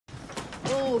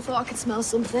Oh, thought I could smell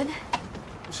something.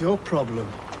 What's your problem?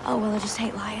 Oh, well, I just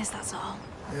hate liars, that's all.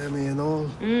 Yeah, me and all.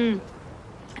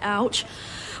 Ouch.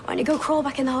 Why don't you go crawl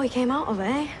back in the hole you came out of,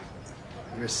 eh?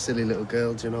 You're a silly little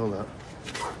girl, do you know that?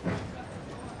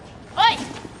 Oi!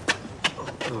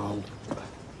 Oh.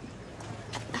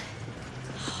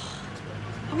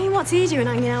 I mean, what's he doing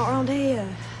hanging out around here?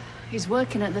 He's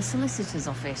working at the solicitor's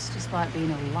office, despite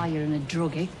being a liar and a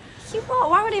druggie. You what?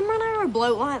 Why would Imran hire a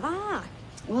bloke like that?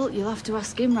 Well, you'll have to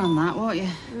ask Imran that, won't you?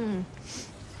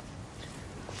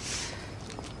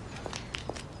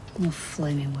 No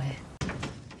flaming way.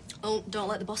 Oh, don't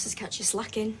let the bosses catch you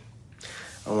slacking.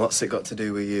 And what's it got to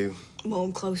do with you? Well,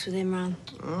 I'm close with Imran.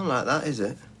 Oh, like that, is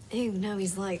it? Ew, no,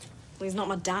 he's like... Well, he's not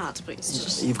my dad, but it's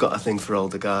just... You've got a thing for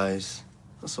older guys.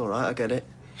 That's all right, I get it.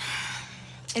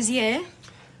 Is he here?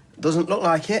 Doesn't look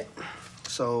like it.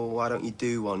 So why don't you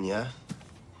do one, yeah?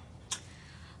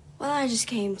 Well, I just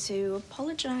came to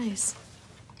apologise.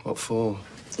 What for?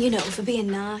 You know, for being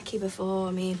narky before.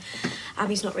 I mean,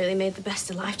 Abby's not really made the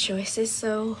best of life choices,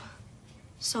 so...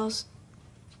 Soz.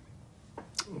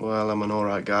 Well, I'm an all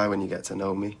right guy when you get to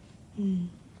know me.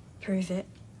 Prove it.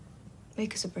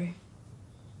 Make us a brew.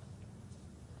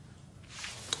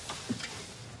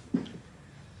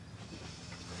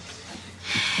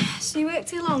 So you worked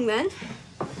here long, then?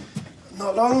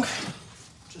 Not long.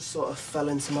 Just sort of fell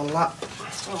into my lap.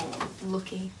 Oh,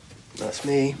 lucky. That's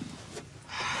me.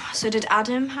 So did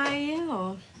Adam hire you,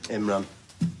 or...? Imran.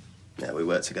 Yeah, we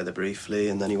worked together briefly,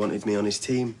 and then he wanted me on his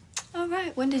team. Oh,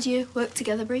 right. When did you work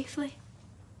together briefly?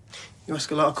 You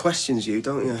ask a lot of questions, you,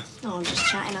 don't you? Oh, I'm just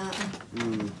chatting at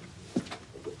them.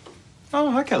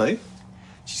 Oh, hi, Kelly.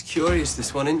 She's curious,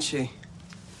 this one, isn't she?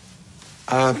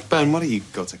 Ben, why don't you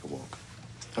go take a walk?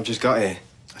 I've just got here.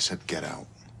 I said get out.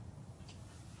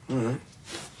 All right.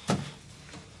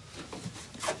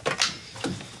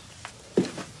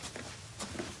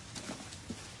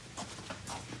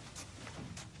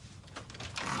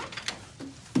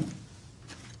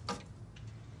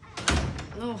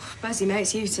 Oh, Bezzy, mate,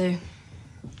 it's you two.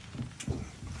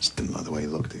 Just didn't like the way he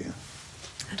looked at you.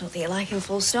 I don't think you like him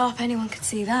full stop. Anyone could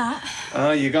see that.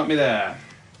 Oh, you got me there.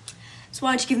 So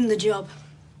why'd you give him the job?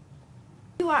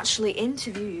 You actually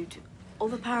interviewed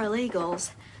other paralegals,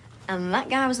 and that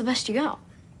guy was the best you got.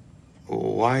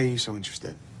 Why are you so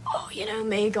interested? Oh, you know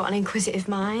me, got an inquisitive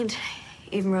mind.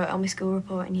 Even wrote on my school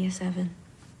report in Year 7.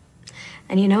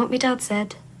 And you know what my dad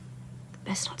said?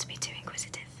 Best not to be too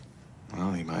inquisitive.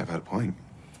 Well, he might have had a point.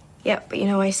 Yep, but you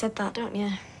know why he said that, don't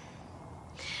you?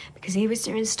 Because he was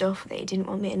doing stuff that he didn't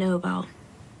want me to know about.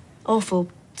 Awful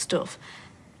stuff.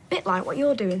 Bit like what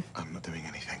you're doing. I'm not doing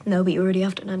anything. No, but you already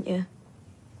have done, haven't you?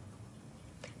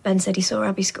 Ben said he saw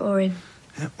Abby scoring.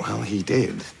 Yeah, well, he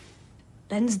did.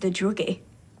 Ben's the druggie.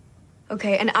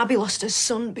 Okay, and Abby lost her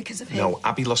son because of him. No,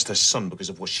 Abby lost her son because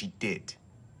of what she did.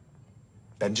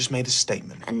 Ben just made a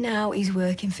statement. And now he's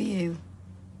working for you.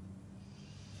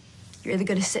 You're really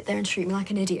gonna sit there and treat me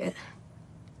like an idiot?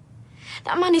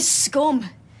 That man is scum.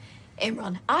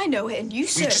 Imran, I know it, and you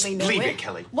certainly know it. Leave it,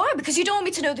 Kelly. Why? Because you don't want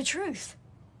me to know the truth.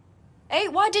 Hey,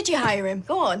 why did you hire him?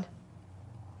 Go on.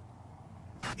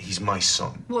 He's my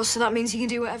son. What, so that means you can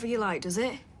do whatever you like, does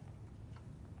it?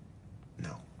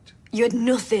 No. You had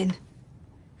nothing.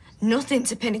 Nothing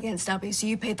to pin against Abby, so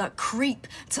you paid that creep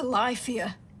to lie for you.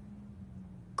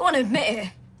 Go on, admit it.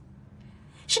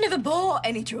 She never bought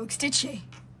any drugs, did she?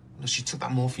 No, she took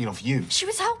that morphine off you. She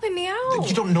was helping me out.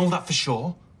 You don't know that for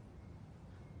sure.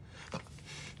 Look,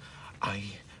 I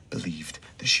believed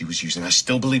that she was using. I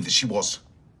still believe that she was.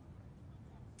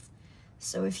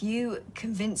 So if you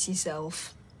convince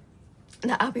yourself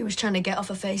that Abby was trying to get off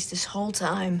her face this whole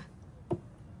time,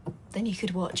 then you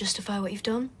could, what, justify what you've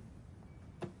done?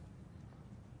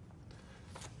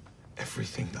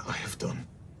 Everything that I have done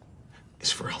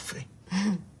is for Alfie.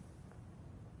 And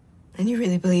you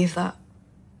really believe that?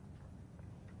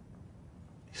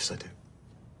 Yes, I do.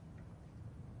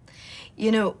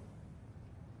 You know,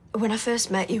 when I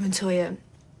first met you and Toya,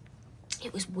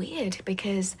 it was weird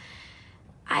because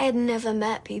I had never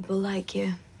met people like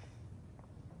you.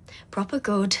 Proper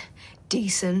good,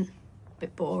 decent,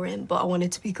 bit boring, but I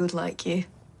wanted to be good like you.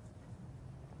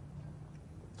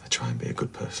 I try and be a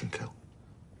good person, Kel.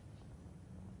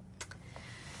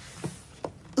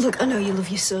 Look, I know you love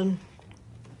your son,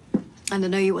 and I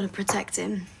know you want to protect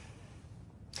him,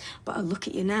 but I look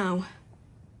at you now,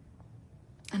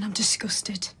 and I'm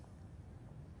disgusted.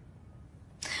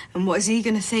 And what is he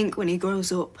going to think when he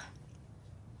grows up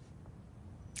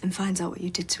and finds out what you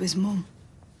did to his mum?